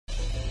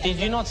Did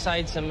you not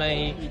say to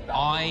me,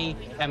 I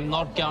am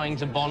not going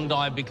to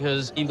Bondi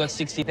because you've got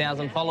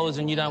 60,000 followers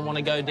and you don't want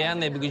to go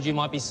down there because you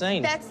might be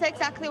seen? That's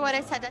exactly what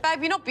I said. Babe,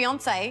 you're not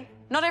Beyonce.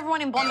 Not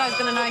everyone in Bondi is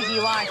going to know who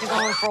you are if you're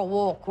going for a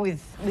walk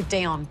with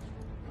Dion.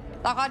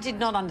 Like, I did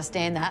not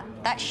understand that.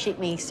 That shit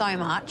me so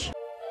much.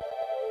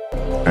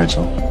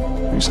 Rachel,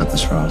 you said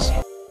this for us.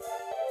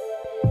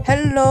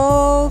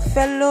 Hello,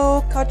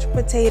 fellow couch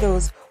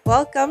potatoes.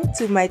 Welcome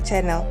to my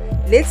channel.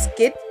 Let's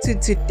get to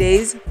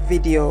today's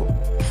video.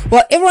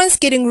 While everyone's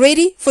getting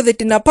ready for the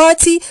dinner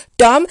party,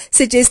 Dom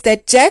suggests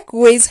that Jack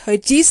wears her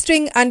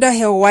G-string under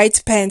her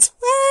white pants.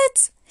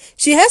 What?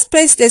 She has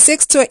placed a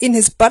sex toy in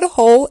his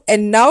butthole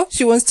and now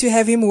she wants to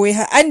have him wear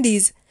her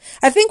undies.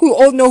 I think we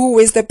all know who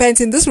wears the pants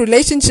in this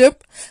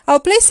relationship. I'll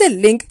place a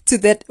link to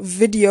that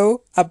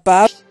video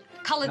above.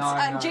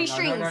 Coloured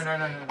G-strings.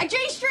 No. A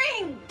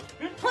G-string!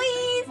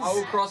 Please! I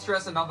will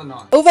cross-dress another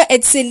night. Over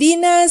at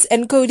Selena's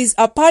and Cody's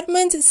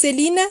apartment,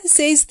 Selena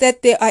says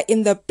that they are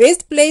in the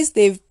best place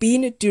they've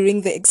been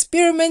during the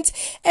experiment,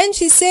 and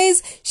she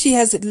says she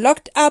has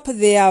locked up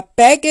their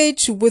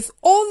baggage with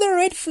all the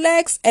red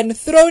flags and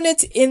thrown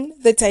it in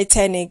the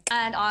Titanic.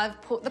 And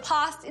I've put the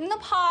past in the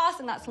past,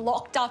 and that's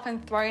locked up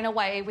and thrown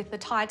away with the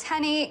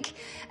Titanic.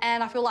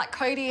 And I feel like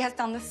Cody has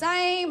done the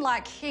same,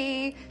 like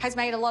he has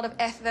made a lot of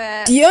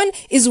effort. Dion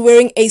is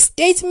wearing a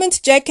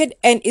statement jacket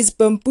and is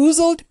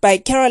bamboozled by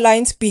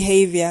Caroline's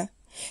behavior.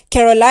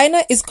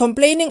 Carolina is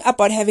complaining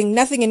about having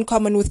nothing in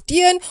common with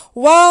Dion,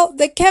 while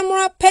the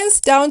camera pans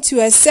down to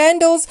her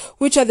sandals,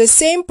 which are the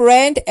same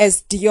brand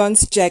as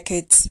Dion's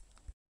jackets.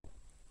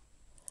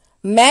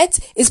 Matt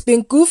is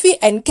being goofy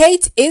and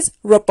Kate is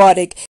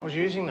robotic. I was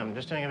using them,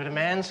 just doing a bit of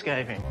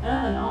manscaping. Oh,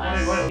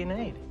 nice. What do you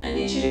need? I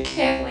need you to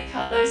carefully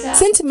cut those out.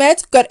 Since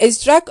Matt got a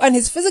strike on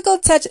his physical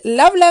touch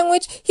love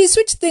language, he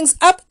switched things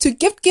up to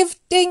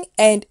gifting,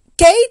 and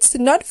Kate's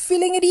not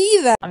feeling it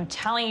either. I'm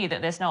telling you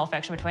that there's no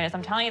affection between us.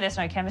 I'm telling you there's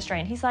no chemistry.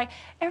 And he's like,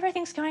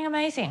 everything's going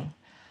amazing.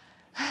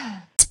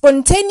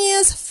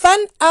 Spontaneous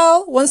Fun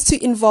Al wants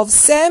to involve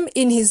Sam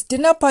in his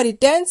dinner party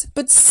dance,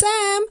 but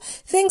Sam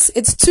thinks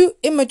it's too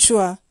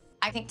immature.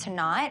 I think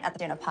tonight at the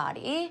dinner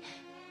party,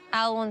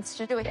 Al wants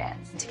to do a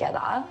dance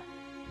together.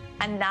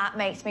 And that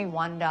makes me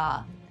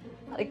wonder,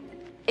 like,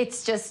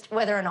 it's just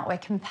whether or not we're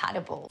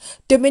compatible.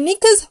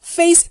 Dominica's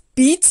face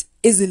beat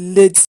is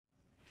lit.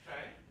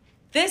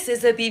 This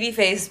is a BB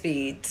face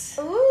beat.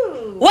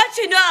 Ooh. What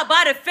you know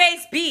about a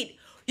face beat?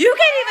 You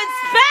can't even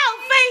spell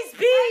face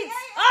beats!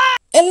 Ah!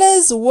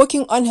 Ella's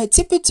walking on her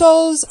tippy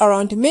toes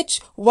around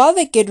Mitch while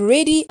they get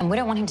ready. And we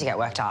don't want him to get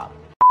worked up.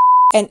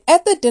 And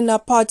at the dinner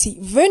party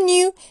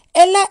venue,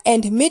 Ella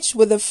and Mitch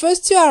were the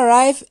first to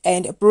arrive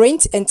and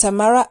Brent and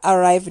Tamara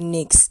arrive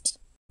next.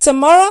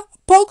 Tamara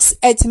pokes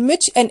at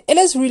Mitch and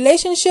Ella's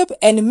relationship,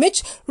 and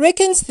Mitch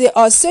reckons there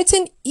are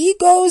certain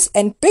egos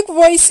and big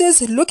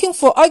voices looking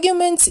for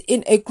arguments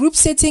in a group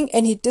setting,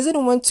 and he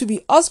doesn't want to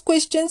be asked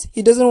questions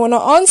he doesn't want to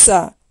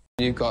answer.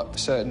 You've got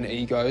certain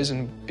egos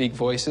and big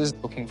voices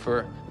looking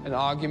for an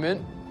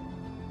argument,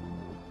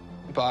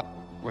 but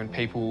when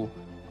people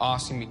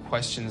asking me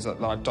questions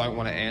that I don't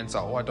want to answer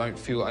or I don't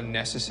feel are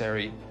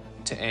necessary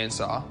to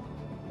answer,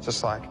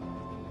 just like,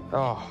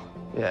 oh,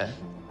 yeah,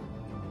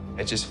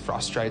 it just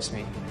frustrates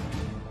me.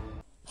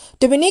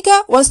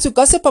 Dominica wants to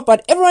gossip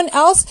about everyone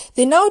else.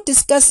 They're now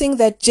discussing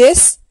that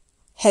Jess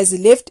has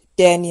left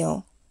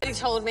Daniel. He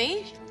told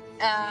me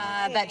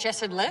that Jess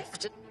had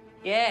left.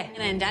 Yeah,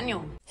 and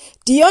Daniel.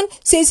 Dion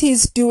says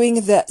he's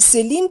doing the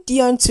Celine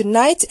Dion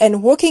tonight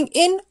and walking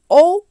in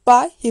all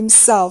by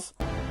himself.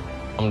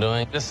 I'm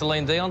doing the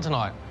Celine Dion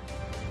tonight,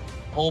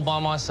 all by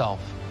myself.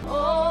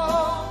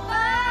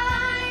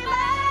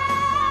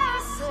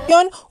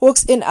 Dion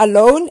walks in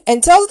alone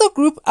and tells the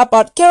group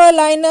about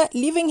Carolina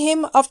leaving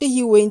him after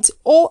he went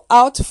all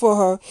out for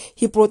her.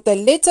 He brought the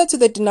letter to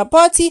the dinner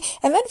party,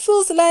 and that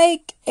feels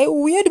like a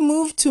weird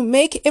move to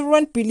make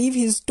everyone believe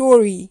his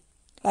story.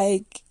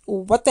 Like,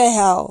 what the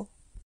hell?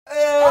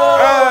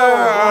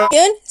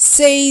 Dion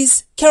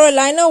says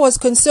Carolina was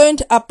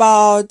concerned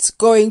about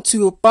going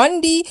to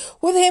Bondi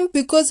with him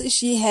because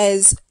she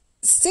has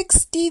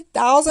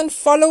 60,000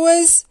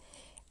 followers.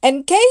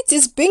 And Kate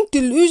is being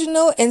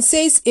delusional and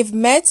says if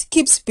Matt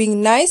keeps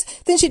being nice,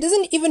 then she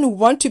doesn't even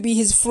want to be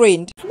his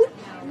friend.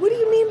 What do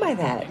you mean by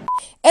that?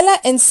 Ella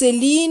and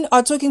Celine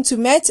are talking to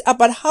Matt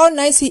about how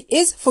nice he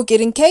is for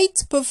getting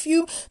Kate's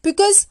perfume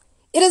because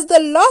it is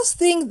the last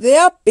thing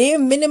their bare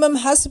minimum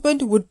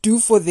husband would do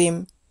for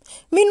them.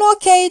 Meanwhile,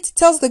 Kate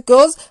tells the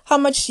girls how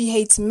much she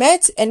hates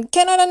Matt and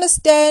cannot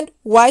understand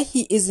why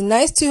he is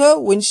nice to her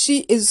when she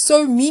is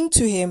so mean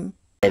to him.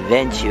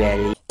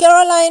 Eventually,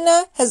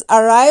 Carolina has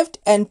arrived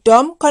and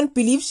Dom can't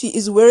believe she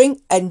is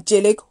wearing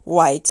angelic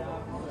white.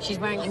 She's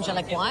wearing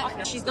angelic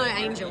white. She's no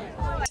angel.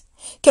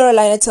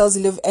 Carolina tells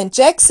Liv and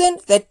Jackson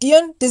that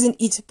Dion doesn't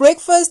eat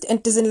breakfast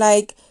and doesn't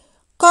like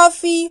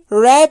coffee,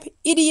 rap,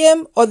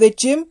 EDM, or the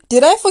gym.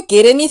 Did I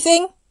forget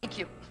anything? Thank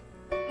you.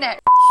 No.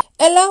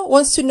 Ella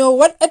wants to know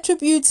what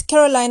attributes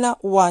Carolina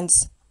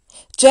wants.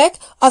 Jack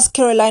asked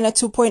Carolina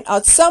to point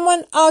out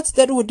someone out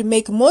that would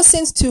make more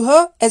sense to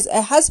her as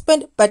a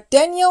husband, but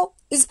Daniel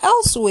is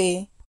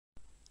elsewhere.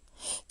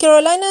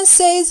 Carolina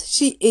says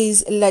she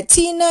is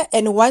Latina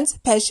and wants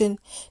passion.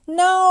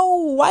 Now,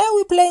 why are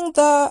we playing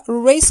the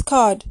race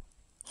card?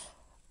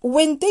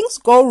 When things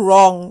go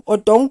wrong or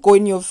don't go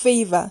in your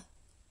favor,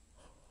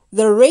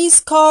 the race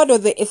card or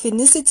the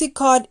ethnicity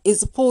card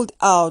is pulled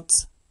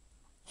out.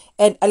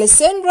 And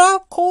Alessandra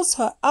calls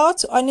her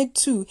out on it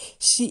too.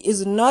 She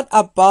is not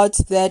about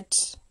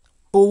that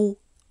bull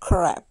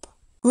crap.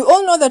 We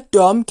all know that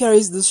Dom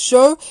carries this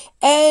show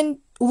and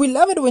we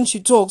love it when she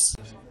talks.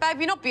 Babe,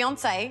 you're not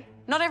Beyonce.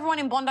 Not everyone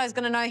in Bondi is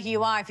going to know who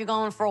you are if you're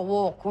going for a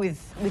walk with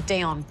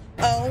Dion.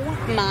 Oh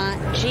my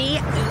G.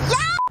 Yeah!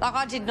 Like,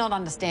 I did not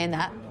understand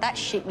that. That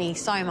shit me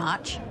so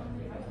much.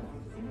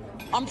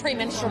 I'm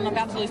premenstrual and I'm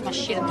about to lose my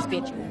shit in this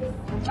bitch.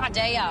 I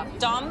dare ya.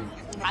 Dom,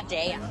 I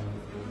dare ya.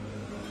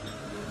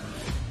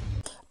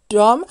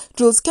 Dom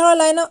drills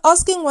Carolina,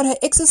 asking what her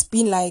ex has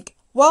been like.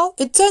 Well,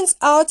 it turns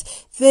out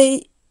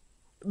the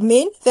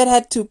men that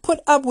had to put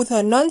up with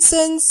her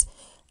nonsense,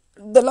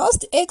 the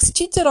last ex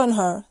cheated on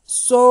her.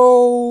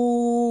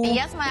 So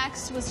yes, my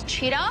ex was a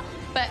cheater,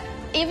 but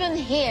even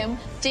him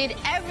did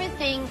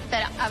everything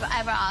that I've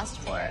ever asked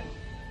for.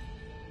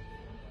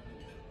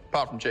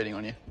 Apart from cheating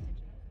on you.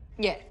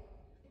 Yeah.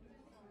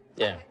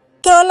 Yeah.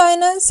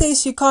 Carolina says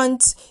she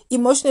can't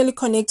emotionally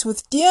connect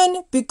with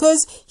Dion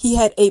because he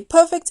had a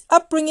perfect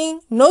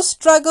upbringing, no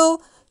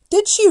struggle.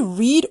 Did she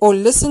read or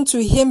listen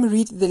to him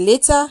read the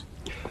letter?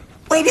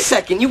 Wait a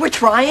second, you were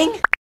trying?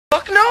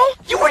 Fuck no!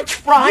 You were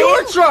trying? You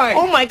were trying!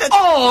 Oh my god!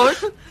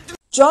 Oh!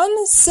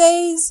 John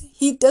says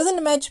he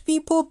doesn't match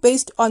people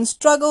based on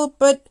struggle,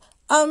 but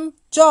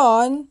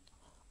John,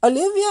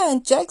 Olivia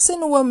and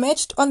Jackson were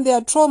matched on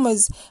their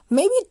traumas.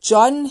 Maybe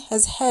John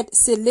has had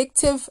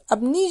selective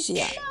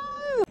amnesia.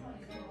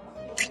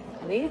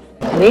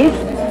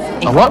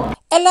 What?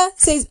 Ella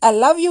says I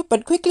love you,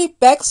 but quickly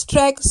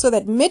backtrack so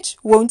that Mitch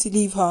won't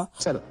leave her.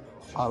 Said it.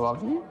 I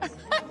love you.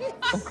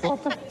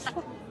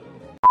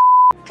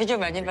 Could you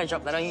imagine if I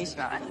dropped that on you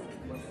tonight?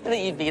 I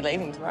think you'd be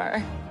leaving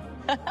tomorrow.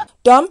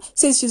 Dom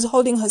says she's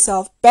holding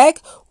herself back,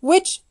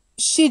 which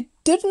she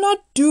did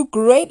not do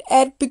great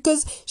at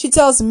because she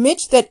tells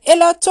Mitch that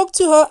Ella talked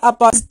to her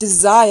about his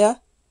desire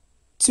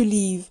to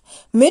leave.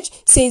 Mitch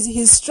says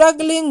he's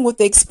struggling with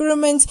the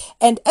experiment,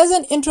 and as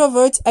an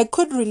introvert, I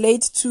could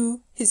relate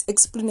to his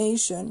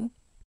explanation.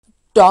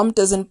 Dom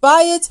doesn't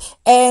buy it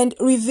and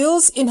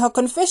reveals in her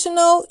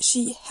confessional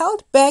she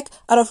held back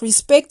out of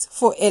respect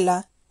for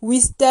Ella. We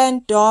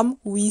stand, Dom,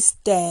 we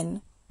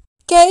stand.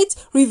 Kate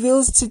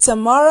reveals to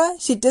Tamara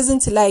she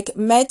doesn't like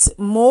Matt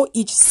more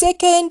each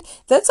second.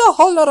 That's a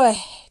whole lot of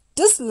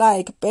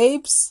dislike,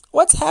 babes.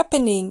 What's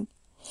happening?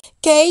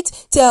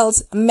 Kate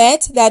tells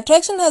Matt the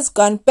attraction has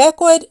gone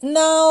backward.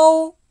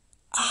 Now,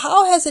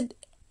 how has it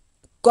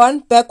gone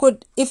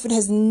backward if it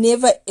has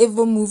never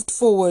ever moved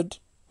forward?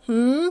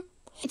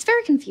 It's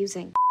very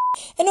confusing.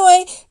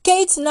 Anyway,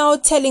 Kate's now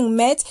telling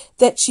Matt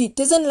that she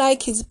doesn't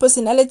like his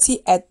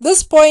personality at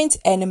this point,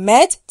 and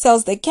Matt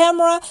tells the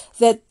camera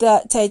that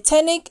the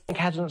Titanic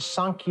hasn't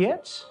sunk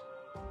yet.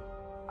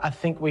 I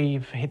think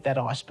we've hit that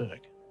iceberg.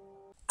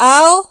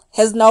 Al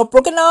has now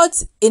broken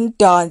out in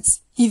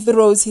dance. He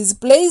throws his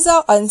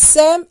blazer on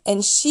Sam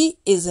and she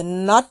is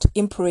not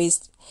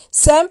impressed.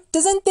 Sam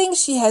doesn't think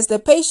she has the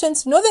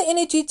patience nor the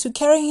energy to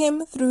carry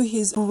him through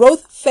his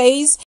growth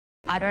phase.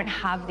 I don't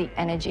have the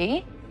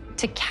energy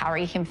to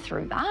carry him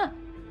through that,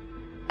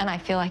 and I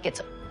feel like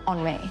it's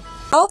on me.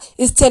 Al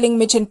is telling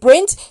Mitch and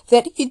Brent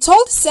that he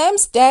told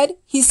Sam's dad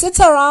he sits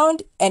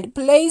around and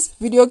plays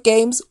video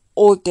games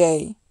all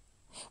day.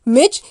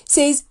 Mitch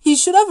says he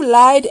should have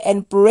lied,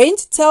 and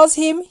Brent tells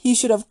him he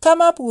should have come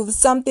up with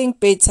something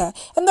better,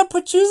 and the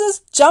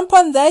producers jump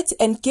on that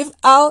and give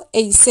Al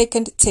a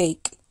second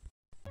take.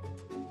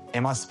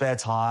 In my spare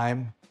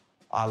time,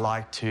 I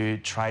like to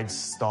trade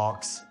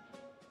stocks,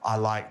 I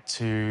like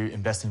to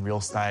invest in real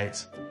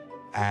estate,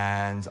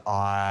 and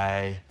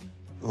I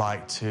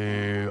like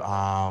to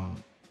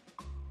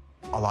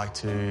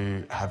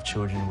have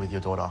children with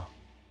your daughter.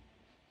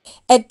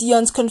 At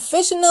Dion's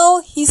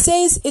confessional, he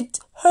says it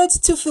hurts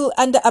to feel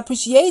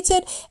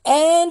underappreciated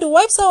and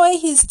wipes away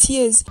his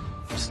tears.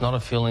 It's not a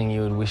feeling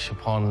you would wish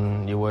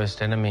upon your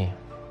worst enemy.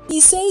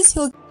 He says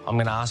I'm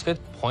going to ask it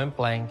point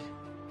blank.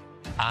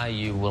 Are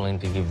you willing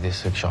to give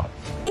this a shot?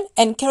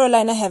 And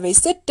Carolina have a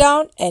sit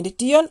down, and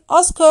Dion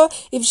asks her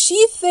if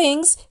she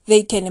thinks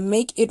they can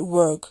make it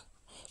work.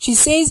 She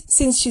says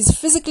since she's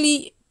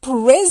physically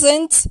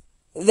present,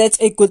 that's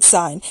a good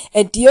sign,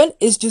 and Dion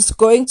is just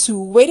going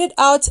to wait it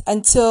out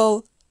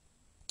until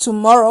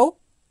tomorrow,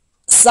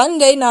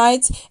 Sunday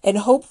night, and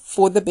hope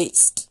for the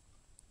best.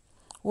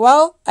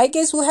 Well, I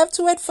guess we'll have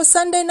to wait for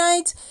Sunday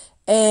night,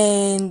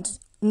 and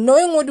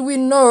knowing what we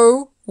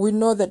know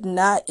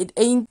that it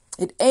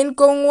ain't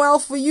going well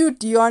for you,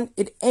 Dion.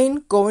 It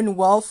ain't going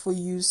well for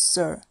you,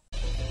 sir.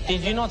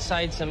 Did you not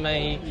say to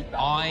me,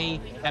 I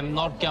am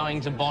not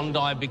going to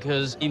Bondi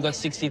because you've got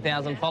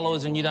 60,000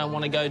 followers and you don't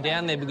want to go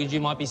down there because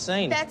you might be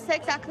seen? That's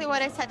exactly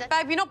what I said.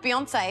 Babe, you're not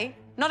Beyonce.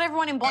 Not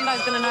everyone in Bondi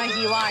is going to know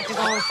who you are if you're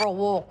going for a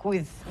walk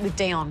with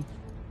Dion.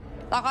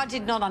 Like, I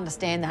did not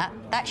understand that.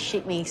 That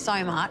shit me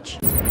so much.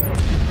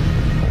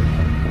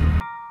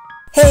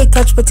 Hey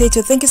Couch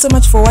Potato, thank you so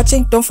much for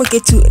watching. Don't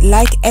forget to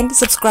like and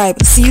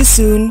subscribe. See you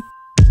soon.